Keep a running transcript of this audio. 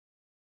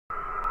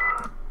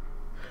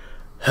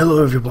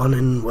Hello everyone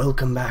and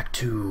welcome back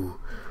to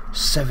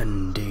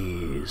 7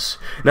 Days.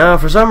 Now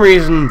for some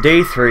reason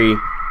day 3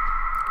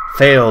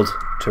 failed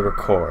to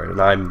record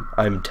and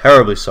I'm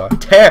terribly sorry.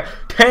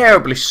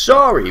 Terribly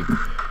sorry.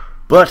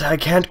 But I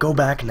can't go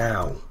back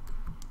now.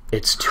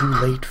 It's too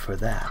late for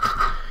that.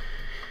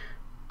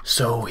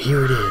 So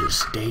here it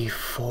is, day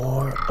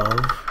 4 of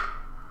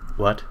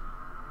what?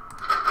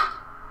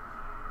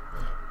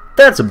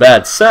 That's a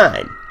bad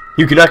sign.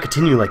 You cannot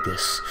continue like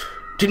this.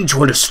 Didn't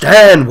you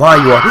understand why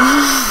you are...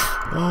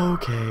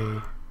 Okay.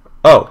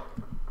 Oh.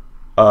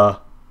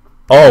 Oh.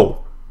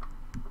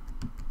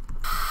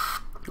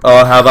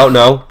 How about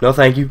no? No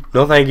thank you.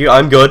 No thank you.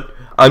 I'm good.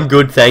 I'm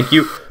good, thank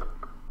you.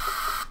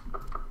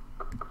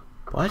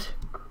 What?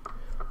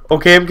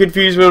 Okay, I'm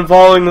confused when I'm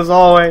following this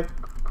hallway.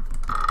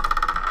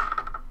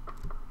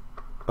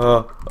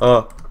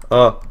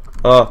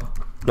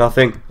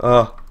 Nothing.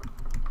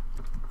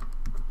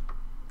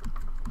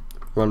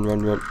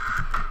 Run.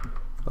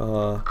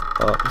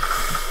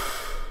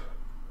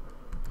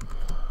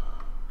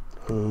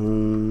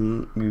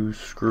 You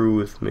screw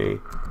with me.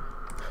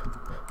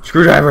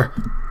 Screwdriver!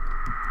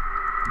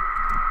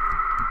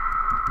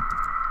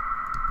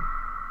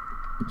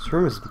 This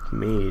room is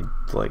made,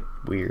 like,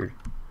 weird.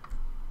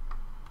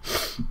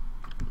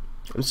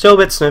 I'm still a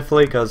bit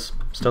sniffly, because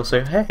I'm still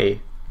saying,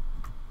 hey,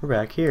 we're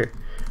back here.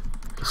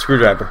 Okay,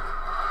 screwdriver.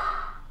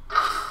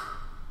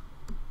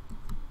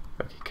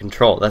 Okay,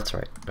 control, that's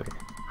right. Okay.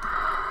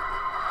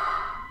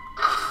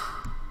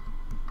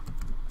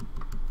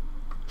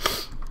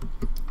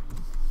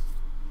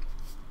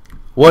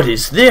 What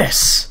is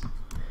this?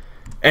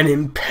 An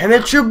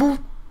impenetrable...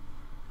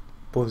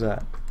 What was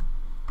that?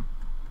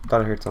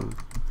 Thought I heard something.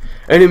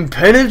 An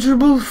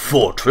impenetrable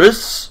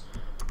fortress?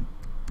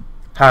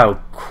 How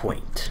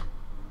quaint.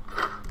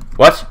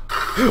 What?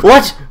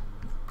 What?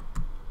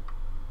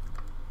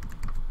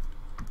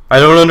 I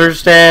don't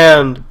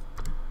understand.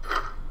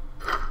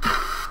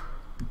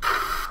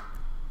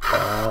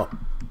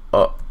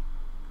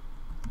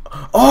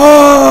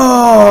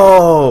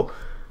 Oh!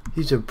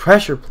 These are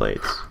pressure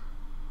plates.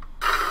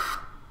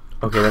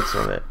 Okay, that's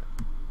not it.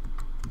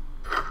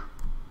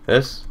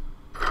 This.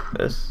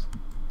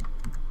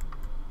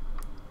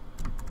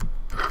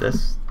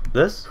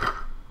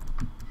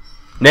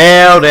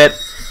 Nailed it!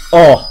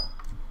 Oh!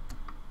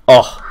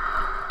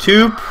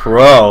 Too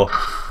pro.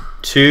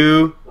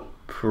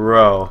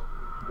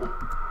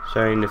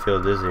 Starting to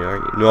feel dizzy,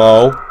 aren't you?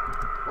 No!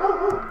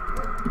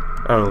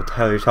 I don't know what the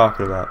hell you're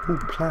talking about. Ooh,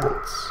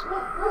 plants.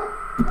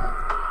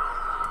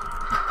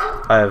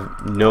 I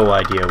have no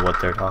idea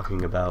what they're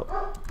talking about.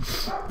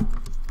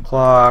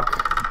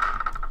 Clock.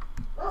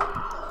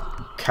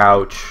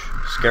 Couch.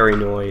 Scary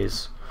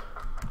noise.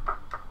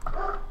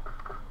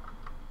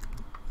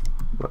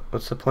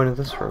 What's the point of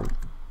this room?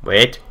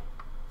 Wait.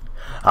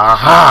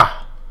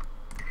 Aha!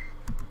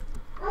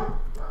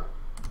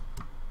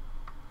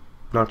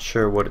 Not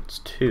sure what it's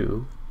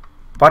to,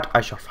 but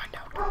I shall find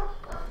out.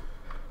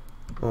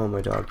 Oh,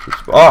 my dog keeps...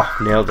 Oh,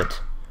 nailed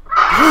it.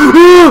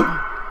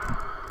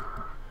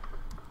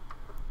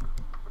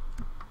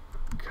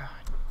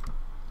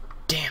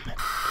 Damn it.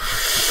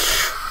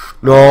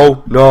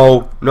 No.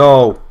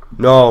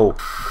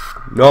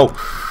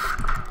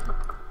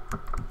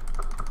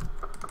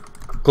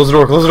 Close the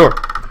door.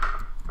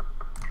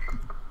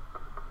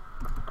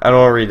 I don't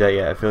want to read that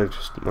yet. I feel like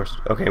just more...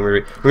 Okay, we're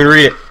gonna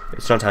read it.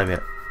 It's not time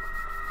yet.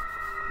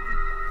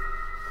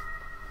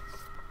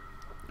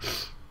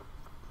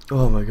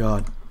 Oh my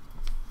god.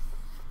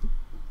 It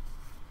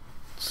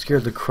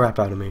scared the crap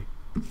out of me.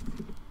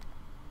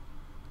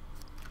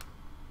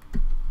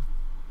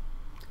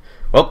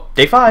 Well,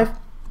 day 5.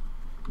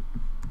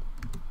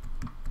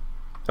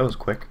 That was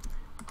quick.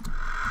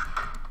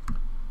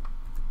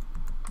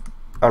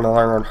 Anything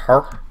on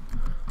her?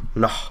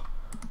 No.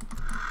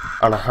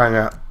 Anything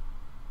out.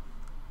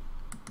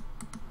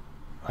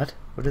 What?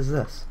 What is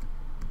this?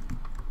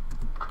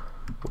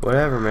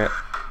 Whatever, man.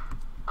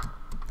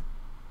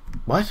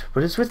 What?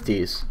 What is with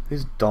these?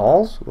 These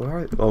dolls? What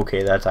are they?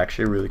 Okay, that's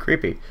actually really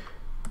creepy.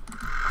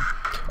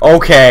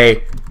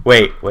 Okay.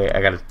 Wait,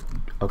 I gotta...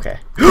 Okay.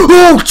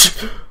 Oh!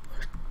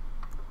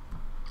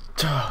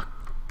 Oh,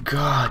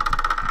 God.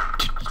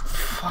 Dude,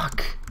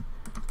 fuck.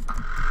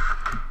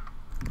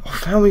 Oh,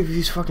 how many of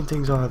these fucking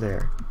things are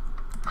there?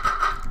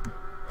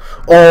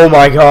 Oh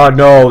my god,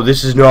 no.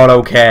 This is not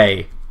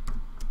okay.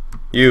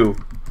 You.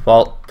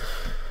 Fault.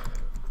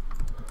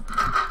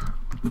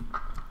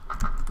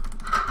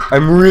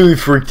 I'm really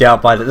freaked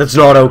out by that. That's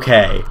not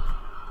okay.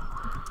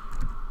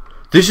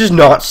 This is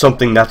not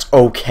something that's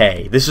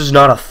okay. This is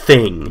not a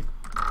thing.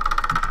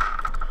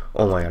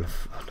 Oh my god.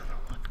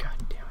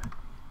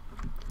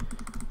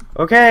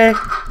 Okay,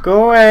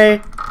 go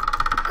away.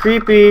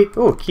 Creepy.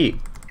 Ooh, a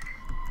key.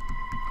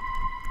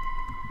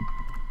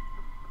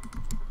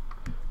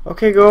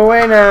 Okay, go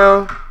away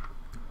now.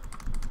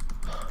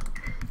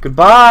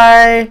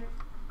 Goodbye.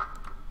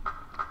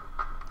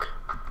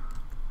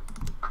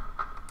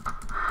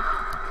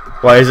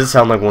 Why does it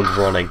sound like one's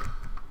running?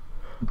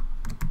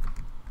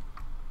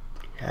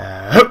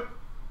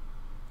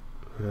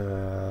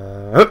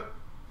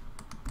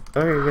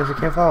 Okay, I guess you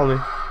can't follow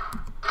me.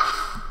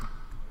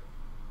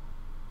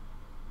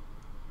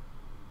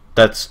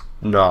 That's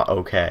not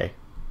okay.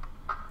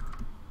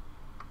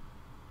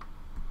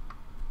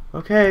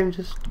 Okay, I'm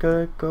just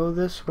gonna go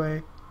this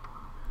way.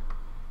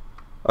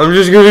 I'm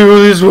just gonna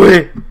go this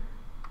way!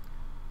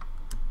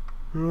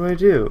 What do I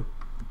do?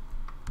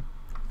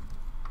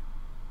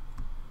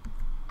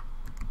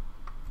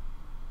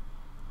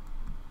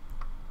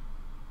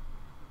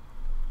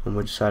 On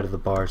which side of the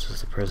bars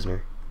is the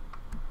prisoner?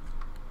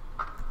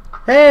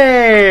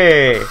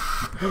 Hey!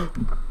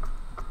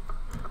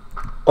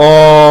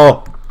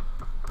 Oh!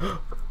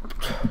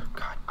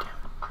 God damn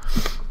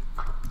it.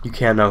 You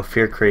can't know.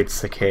 Fear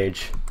creates the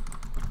cage.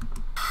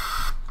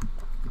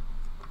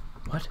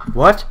 What?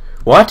 What?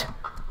 What?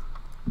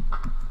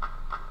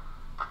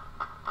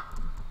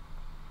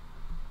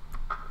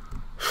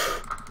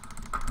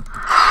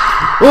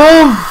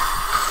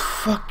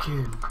 Oh!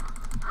 Fucking.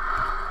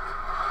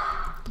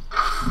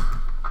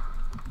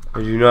 I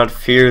do not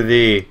fear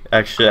thee.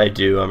 Actually, I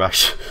do.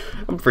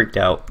 I'm freaked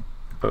out.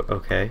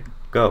 Okay,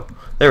 go.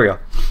 There we go.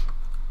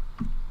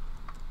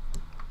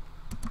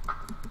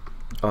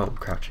 Oh, I'm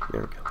crouching.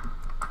 There we go.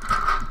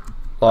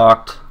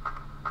 Locked.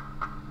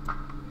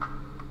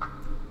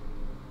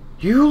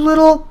 You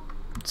little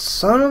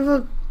son of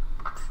a...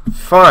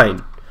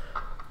 Fine.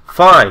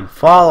 Fine.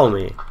 Follow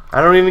me.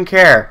 I don't even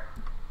care.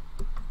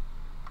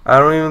 I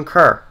don't even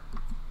care.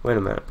 Wait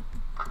a minute.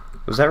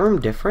 Was that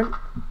room different?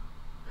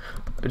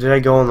 Or did I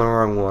go on the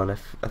wrong one? I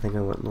think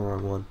I went in the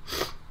wrong one.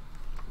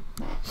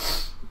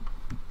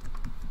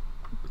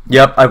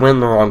 Yep, I went in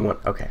the wrong one.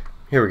 Okay,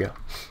 here we go.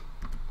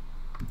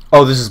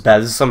 Oh, this is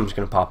bad. This is something's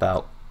gonna pop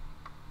out.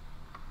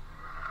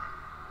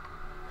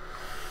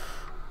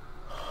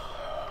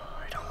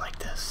 I don't like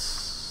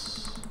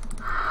this.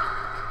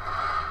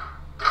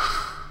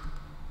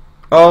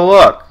 Oh,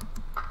 look.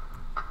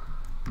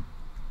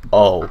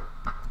 Oh.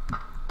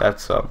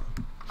 That's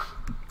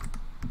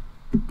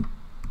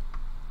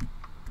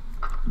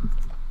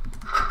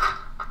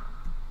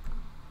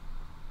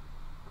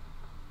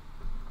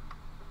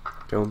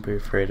Don't be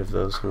afraid of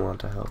those who want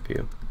to help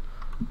you.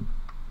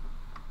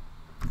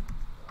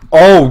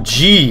 Oh,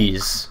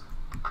 jeez!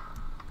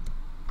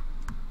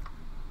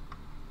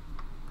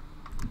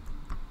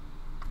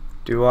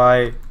 Do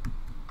I...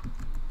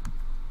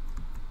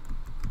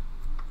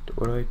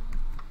 What do I...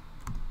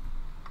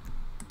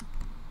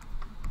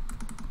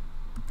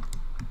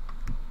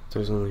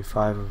 There's only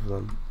 5 of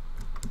them.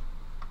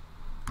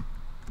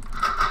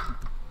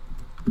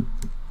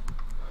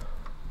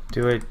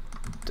 Do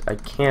I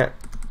can't...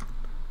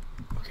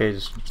 Okay,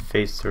 just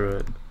phase through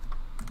it.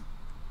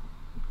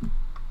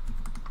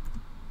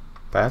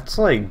 That's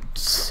like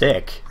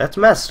sick. That's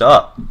messed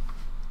up.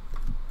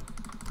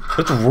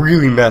 That's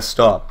really messed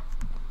up.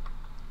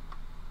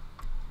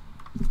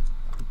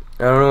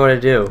 I don't know what to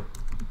do.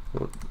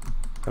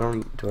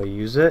 Do I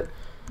use it?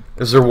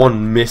 Is there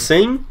one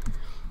missing?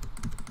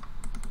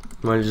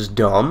 Am I just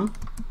dumb?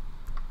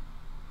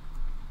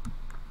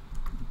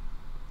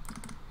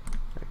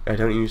 I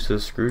don't use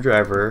the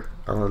screwdriver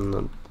on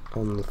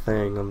the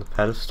thing, on the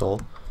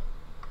pedestal.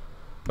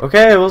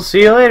 Okay, we'll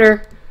see you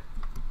later.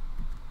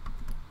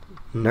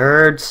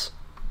 Nerds.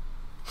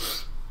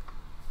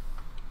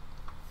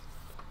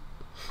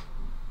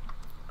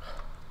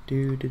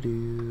 Do do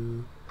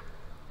do.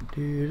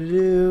 Do do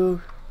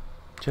do.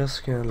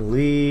 Just gonna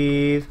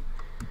leave.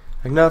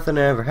 Like nothing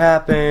ever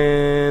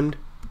happened.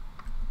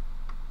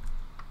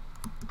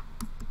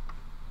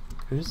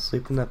 Did I just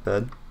sleep in that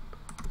bed?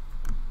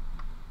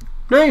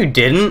 No, you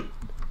didn't.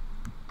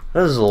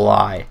 That is a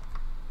lie.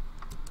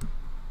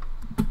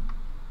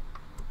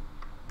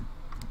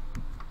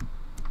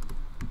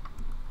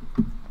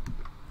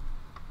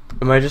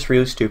 Am I just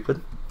really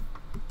stupid?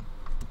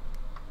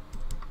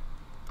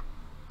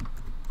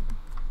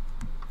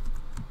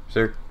 Is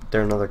there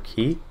another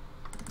key?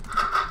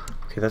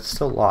 Okay, that's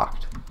still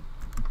locked.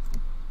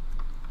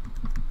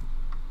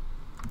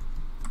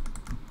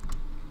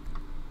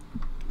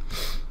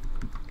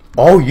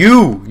 Oh,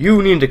 you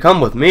need to come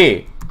with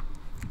me.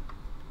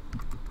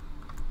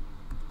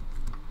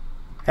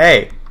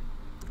 Hey,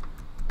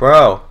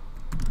 bro.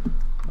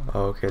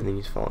 Oh, okay, then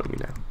he's following me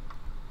now.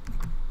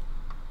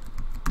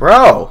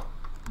 Bro.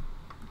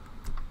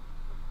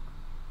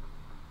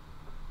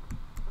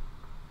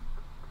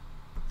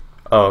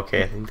 Oh,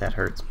 okay, I think that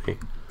hurts me.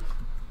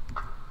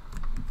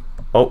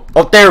 Oh,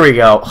 there we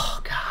go.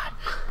 Oh, God.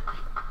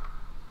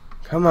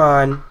 Come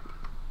on.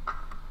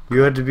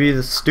 You had to be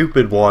the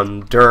stupid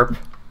one, derp.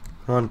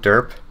 Come on,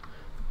 derp.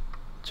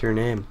 What's your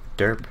name?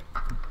 Derp.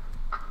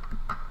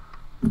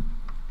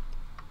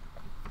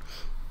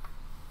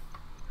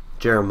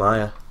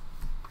 Jeremiah.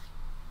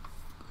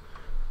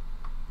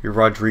 You're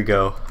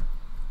Rodrigo.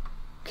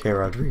 Okay,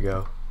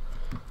 Rodrigo.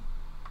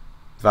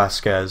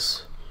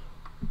 Vasquez.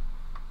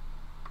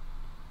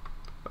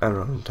 I don't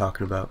know what I'm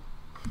talking about.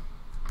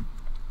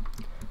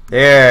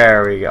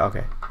 There we go.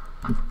 Okay.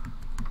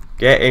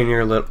 Get in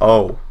your little...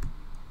 Oh.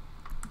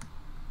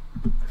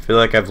 I feel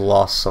like I've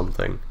lost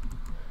something.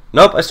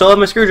 Nope, I still have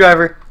my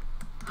screwdriver.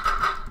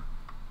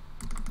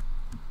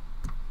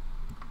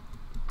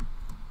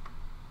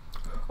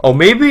 Oh,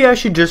 maybe I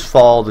should just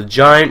follow the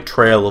giant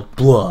trail of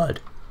blood.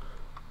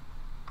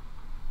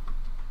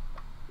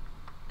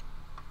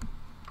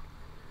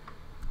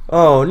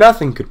 Oh,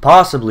 nothing could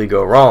possibly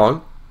go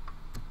wrong.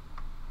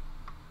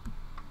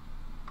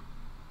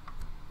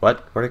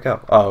 What? Where'd it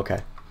go? Oh, okay.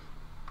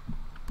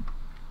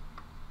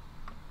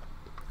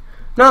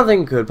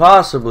 Nothing could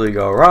possibly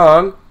go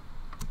wrong.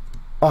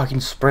 Oh, I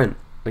can sprint.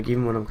 Like,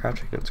 even when I'm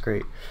crouching, that's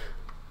great.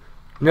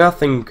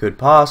 Nothing could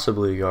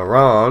possibly go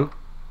wrong.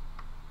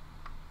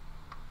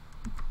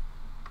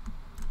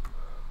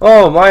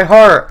 Oh, my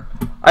heart!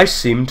 I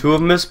seem to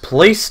have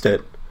misplaced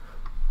it.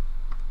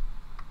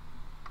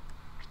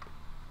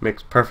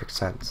 Makes perfect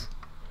sense.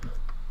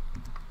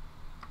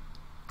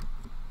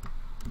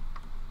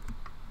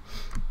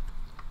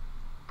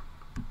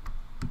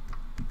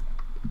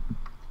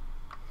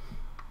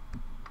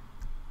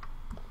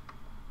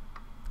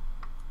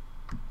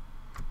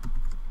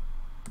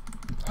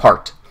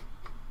 Heart.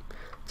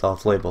 That's all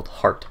it's labeled.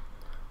 Heart.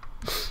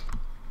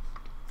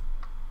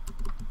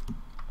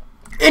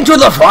 Into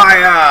the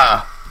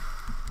fire!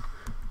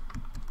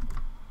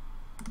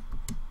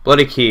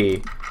 Bloody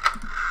key.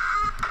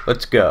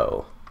 Let's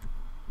go.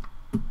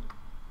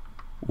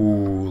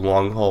 Ooh,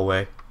 long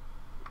hallway.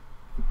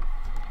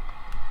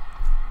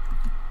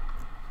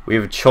 We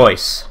have a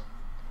choice.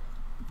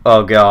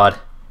 Oh god.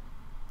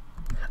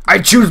 I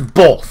choose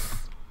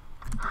both!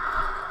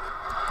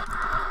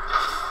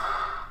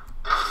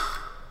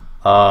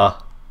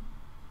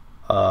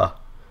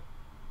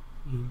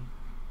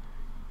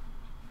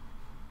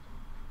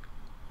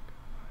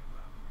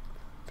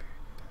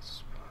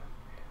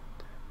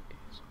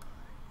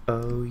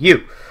 Oh,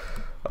 you.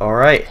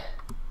 Alright.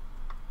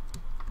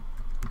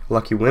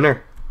 Lucky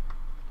winner.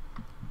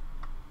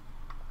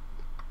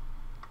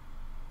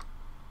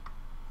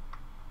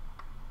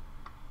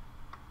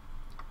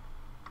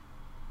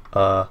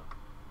 Oh,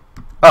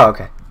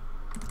 okay.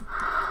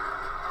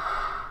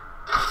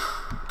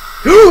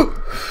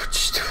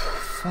 Just,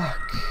 fuck.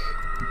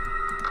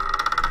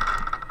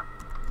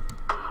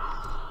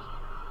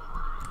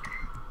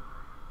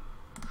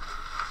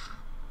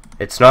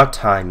 It's not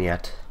time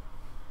yet.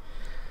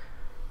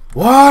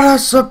 What a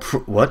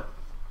surprise! What?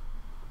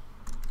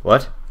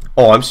 What?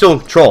 Oh, I'm still in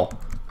control.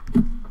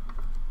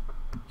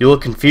 You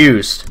look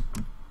confused.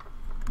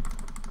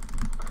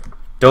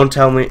 Don't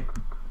tell me.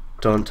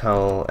 Don't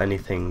tell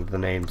anything the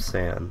name's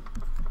saying.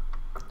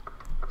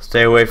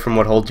 Stay away from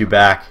what holds you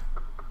back.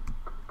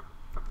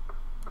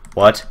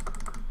 What?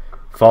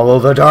 Follow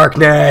the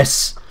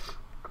darkness!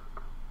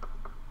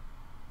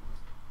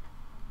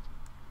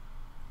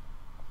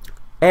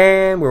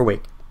 And we're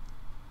awake.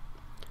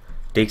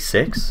 Day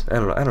 6? I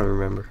don't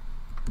remember.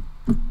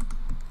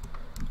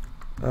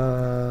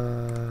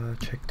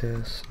 Check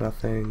this.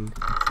 Nothing.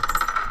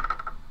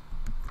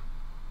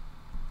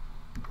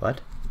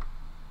 What?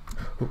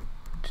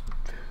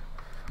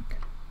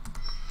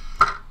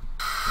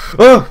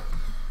 Oh!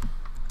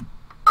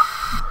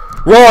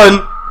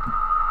 Run!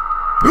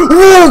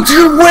 Whoa,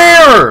 to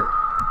where?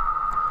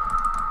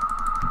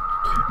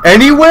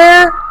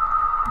 Anywhere?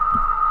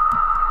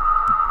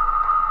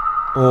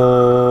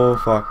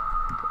 Oh, fuck.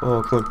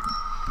 Oh, come on.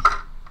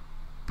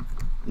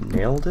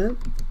 Nailed it?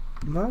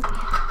 Much?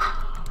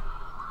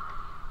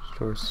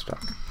 Store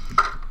stuck.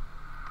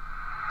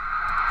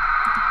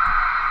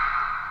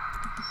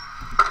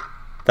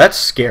 That's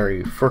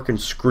scary. Frickin'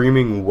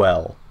 screaming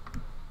well.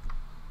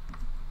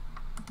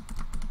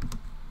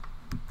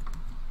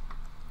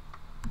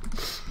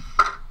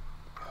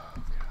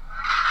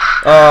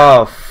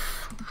 Oh.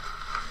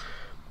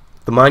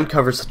 The mind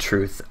covers the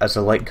truth as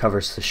the light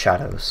covers the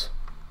shadows.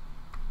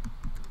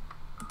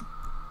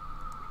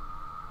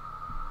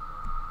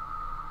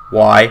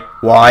 Why?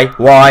 Why?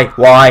 Why?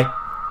 Why?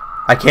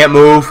 I can't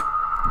move.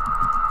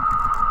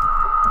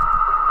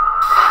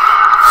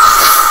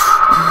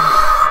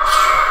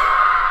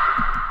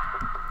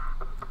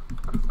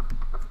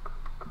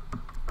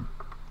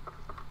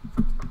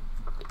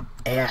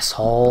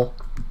 Asshole.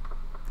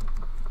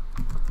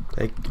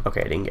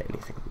 Okay, I didn't get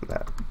anything from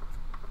that.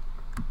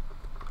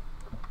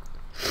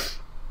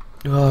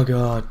 Oh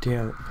god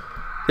damn it.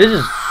 This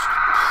is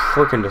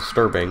freaking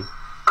disturbing.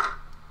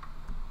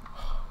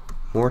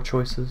 More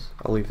choices?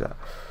 I'll leave that.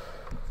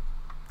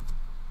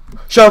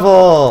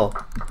 Shovel!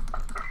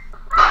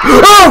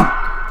 Oh!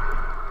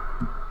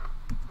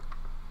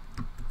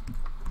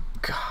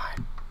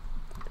 God.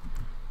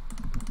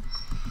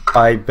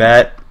 I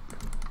bet.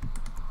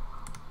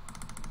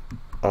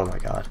 Oh my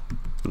god.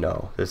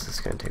 No, this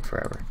is gonna take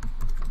forever.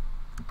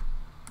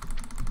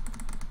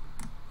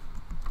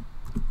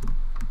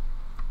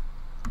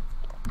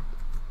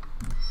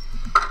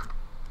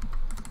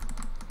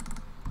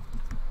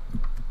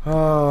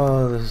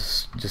 Oh, this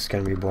is just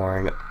gonna be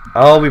boring.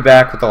 I'll be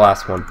back with the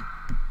last one.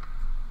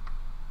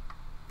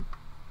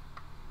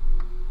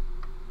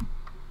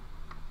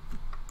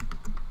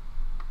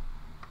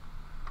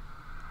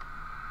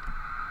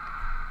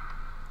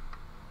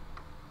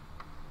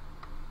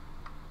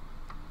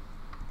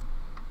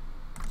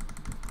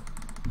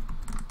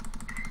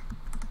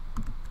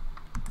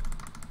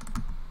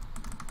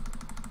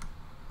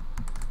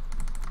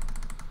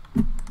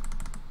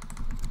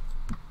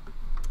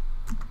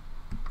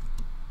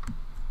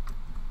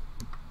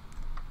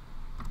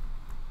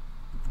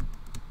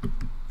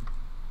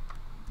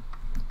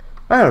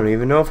 I don't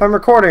even know if I'm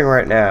recording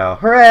right now.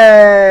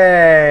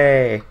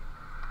 Hooray!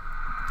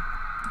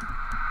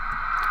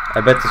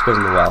 I bet this goes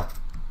in the well.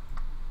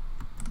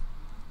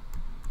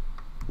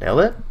 Nail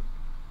it?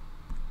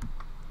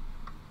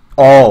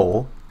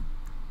 Oh.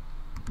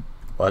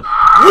 What?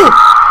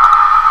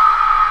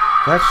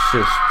 That's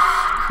just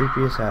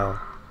creepy as hell.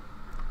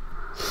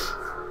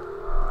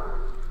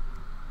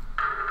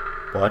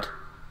 What?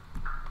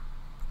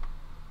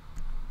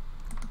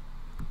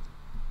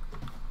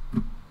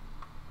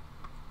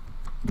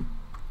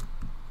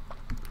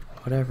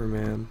 Whatever,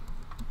 man.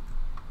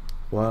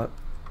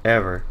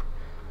 Whatever.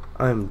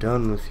 I'm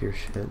done with your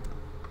shit.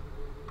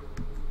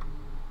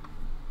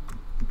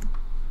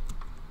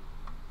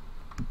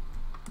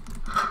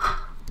 I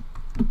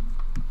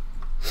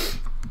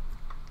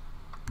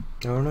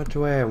don't know which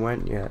way I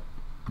went yet.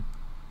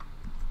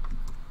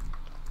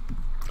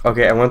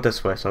 Okay, I went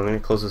this way, so I'm gonna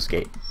close this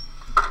gate.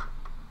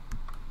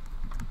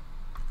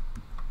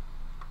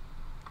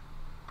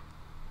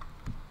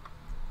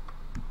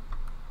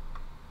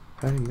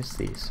 How did I miss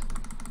these?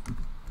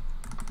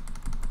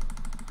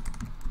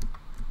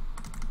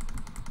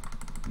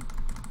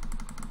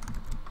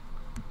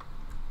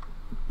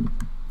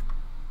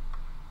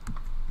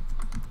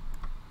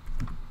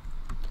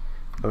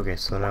 Okay,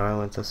 so now I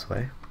went this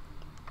way.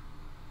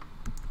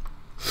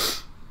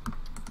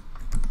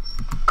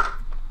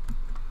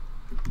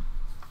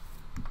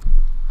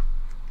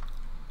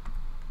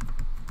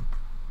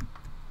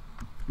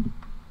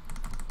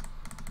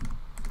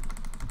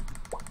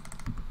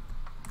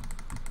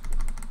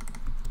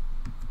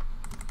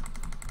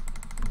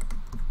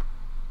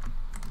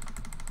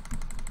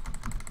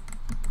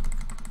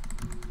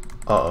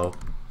 Uh-oh.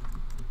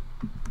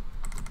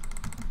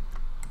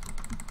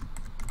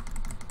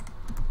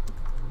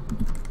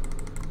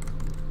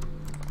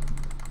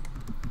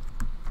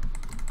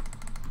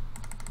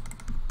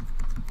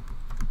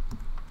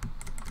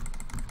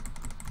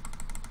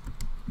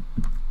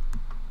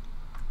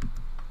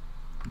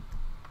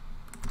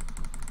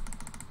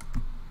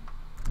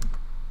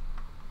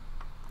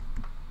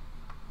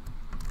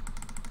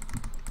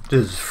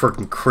 This is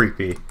freaking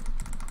creepy.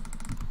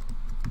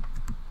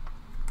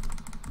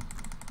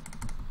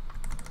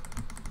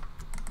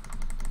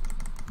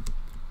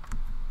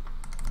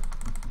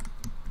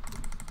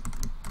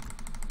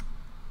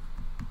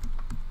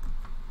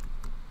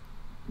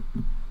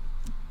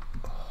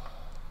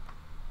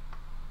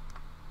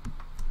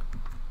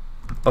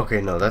 Okay,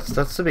 no,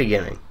 that's the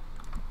beginning.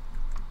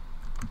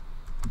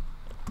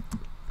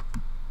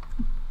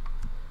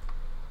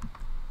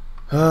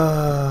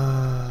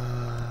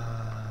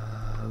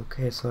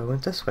 Okay, so I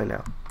went this way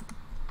now.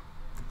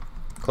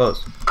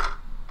 Close.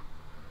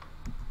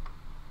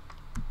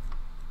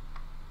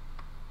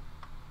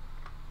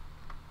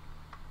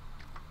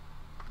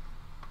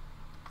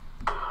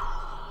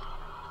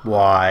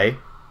 Why?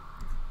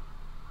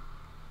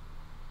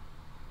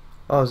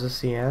 Oh, is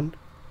this the end?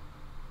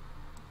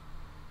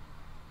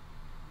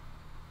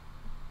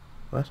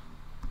 What?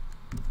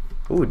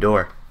 Ooh,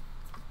 door.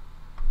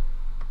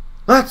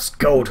 Let's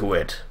go to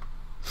it!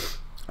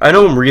 I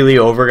know I'm really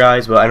over,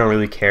 guys, but I don't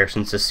really care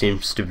since this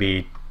seems to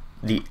be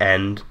the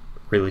end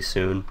really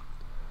soon.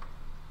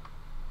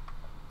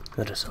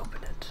 Let us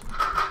open it.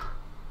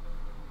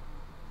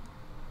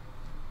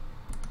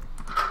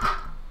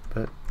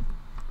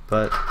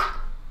 But...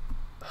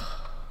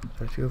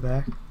 Did I go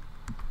back?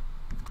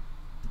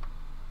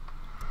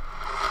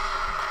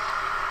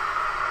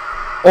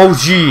 Oh,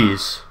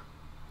 jeez!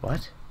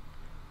 What?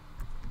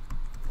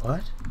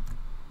 What?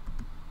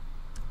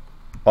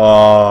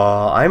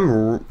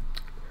 I'm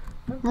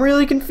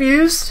really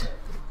confused.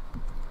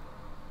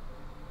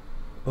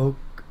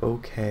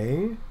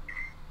 Okay.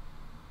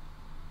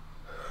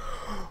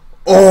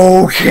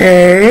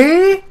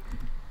 Okay.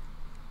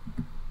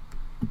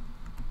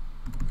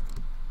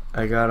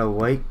 I got a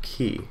white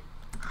key.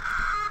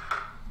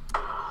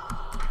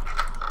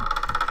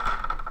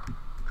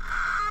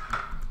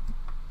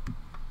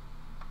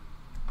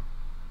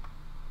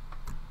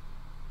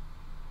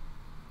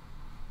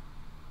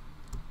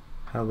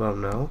 How about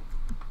no?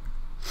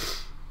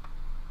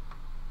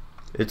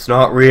 It's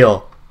not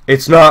real.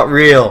 It's not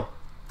real.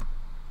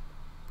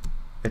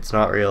 It's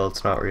not real.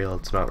 It's not real.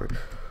 It's not real.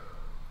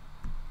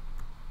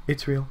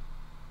 It's real.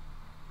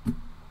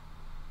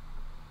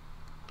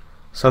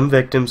 Some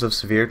victims of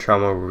severe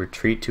trauma will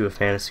retreat to a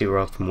fantasy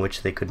world from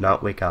which they could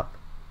not wake up.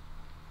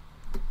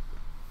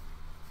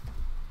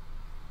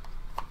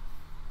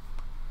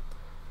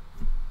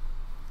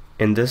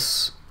 In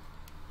this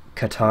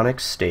catatonic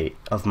state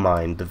of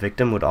mind, the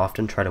victim would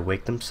often try to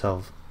wake them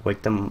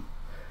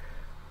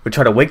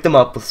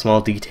up with small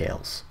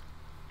details.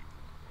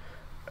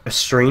 As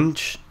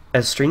strange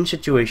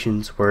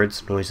situations,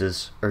 words,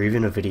 noises, or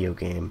even a video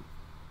game.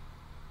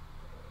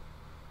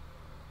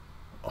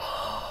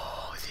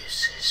 Oh,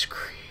 this is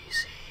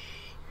crazy.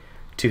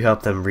 To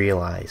help them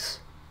realize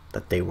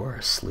that they were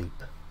asleep.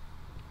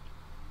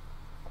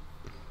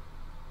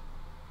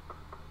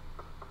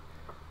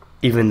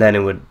 Even then, it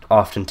would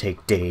often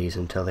take days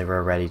until they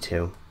were ready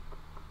to.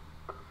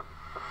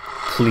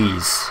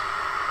 Please,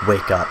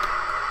 wake up.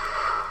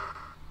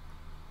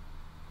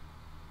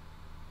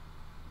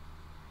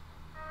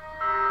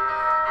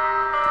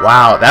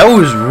 Wow, that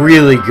was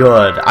really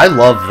good. I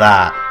love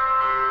that.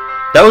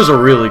 That was a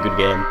really good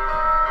game.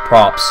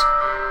 Props.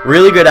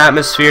 Really good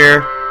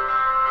atmosphere.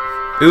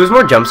 It was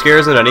more jump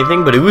scares than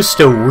anything, but it was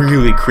still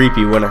really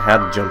creepy when it had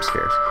the jump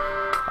scares.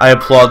 I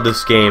applaud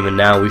this game, and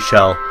now we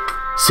shall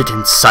sit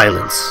in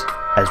silence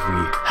as we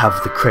have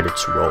the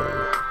credits roll.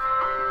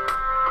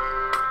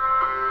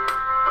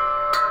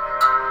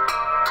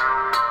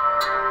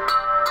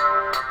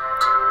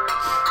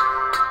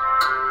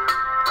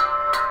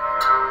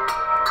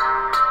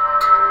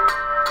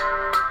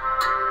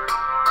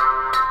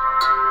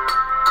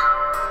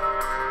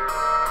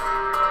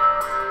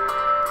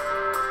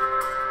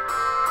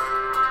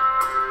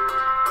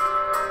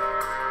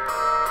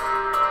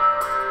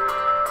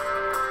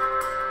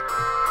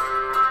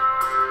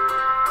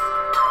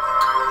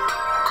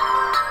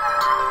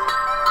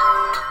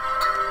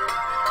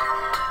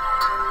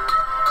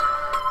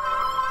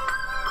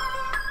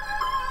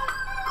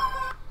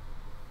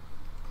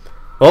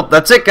 Well,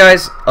 that's it,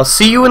 guys. I'll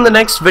see you in the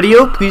next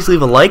video. Please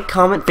leave a like,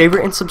 comment,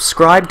 favorite, and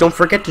subscribe. Don't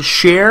forget to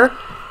share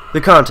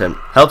the content.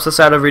 Helps us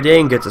out every day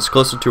and gets us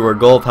closer to our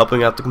goal of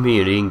helping out the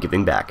community and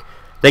giving back.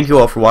 Thank you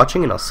all for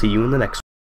watching, and I'll see you in the next one.